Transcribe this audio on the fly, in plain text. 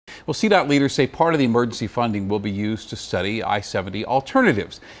Well, CDOT leaders say part of the emergency funding will be used to study I-70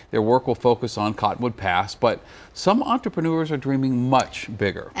 alternatives. Their work will focus on Cottonwood Pass, but some entrepreneurs are dreaming much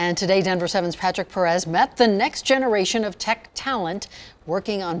bigger. And today, Denver 7's Patrick Perez met the next generation of tech talent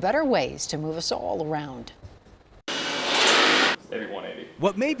working on better ways to move us all around.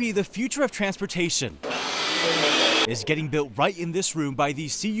 What may be the future of transportation is getting built right in this room by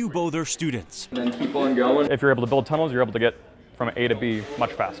these CU Boulder students. Then keep on going. If you're able to build tunnels, you're able to get from A to B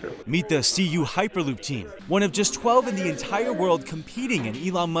much faster. Meet the CU Hyperloop team, one of just 12 in the entire world competing in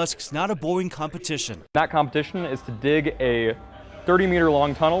Elon Musk's Not a Boring competition. That competition is to dig a 30-meter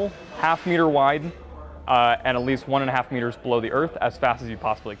long tunnel, half-meter wide, and at least 1.5 meters below the earth as fast as you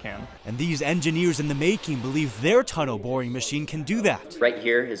possibly can. And these engineers in the making believe their tunnel boring machine can do that. Right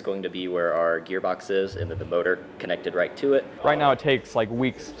here is going to be where our gearbox is and then the motor connected right to it. Right now it takes like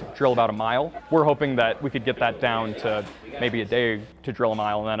weeks to drill about a mile. We're hoping that we could get that down to maybe a day to drill a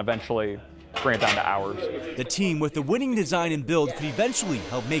mile and then eventually bring it down to hours. The team with the winning design and build could eventually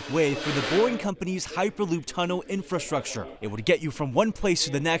help make way for the Boring Company's Hyperloop tunnel infrastructure. It would get you from one place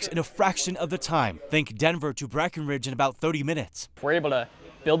to the next in a fraction of the time. Think Denver to Breckenridge in about 30 minutes. If we're able to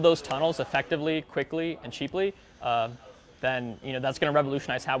build those tunnels effectively, quickly, and cheaply, then that's going to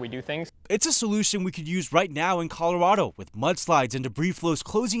revolutionize how we do things. It's a solution we could use right now in Colorado, with mudslides and debris flows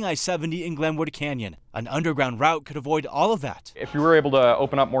closing I-70 in Glenwood Canyon. An underground route could avoid all of that. If you were able to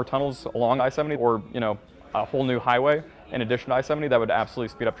open up more tunnels along I-70 or, a whole new highway in addition to I-70, that would absolutely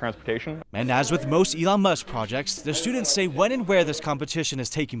speed up transportation. And as with most Elon Musk projects, the students say when and where this competition is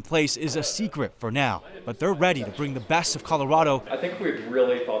taking place is a secret for now. But they're ready to bring the best of Colorado, I think we've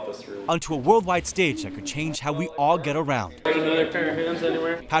really thought this through, onto a worldwide stage that could change how we all get around. Another pair of hands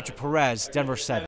anywhere? Patrick Perez, Denver 7.